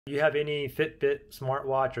You have any Fitbit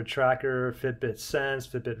smartwatch or tracker, Fitbit Sense,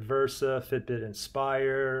 Fitbit Versa, Fitbit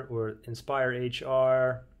Inspire, or Inspire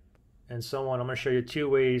HR, and so on. I'm going to show you 2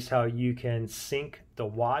 ways how you can sync the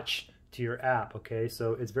watch to your app. Okay,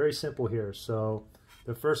 so it's very simple here. So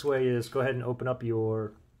the first way is go ahead and open up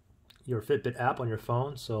your Fitbit app on your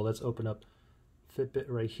phone. So let's open up Fitbit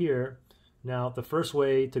right here. Now the first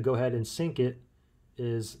way to go ahead and sync it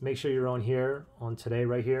is make sure you're on here, on today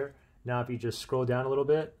right here. Now if you just scroll down a little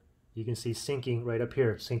bit, you can see syncing right up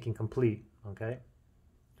here, syncing complete, okay?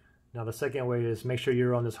 Now the second way is make sure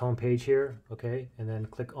you're on this home page here, okay? And then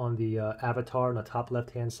click on the avatar on the top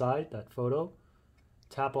left-hand side, that photo.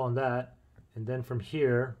 Tap on that, and then from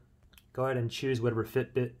here, go ahead and choose whatever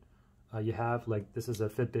Fitbit you have. Like this is a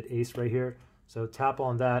Fitbit Ace right here. So tap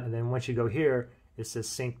on that, and then once you go here, it says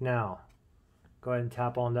sync now. Go ahead and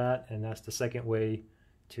tap on that, and that's the second way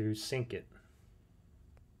to sync it.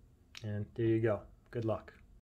 And there you go. Good luck.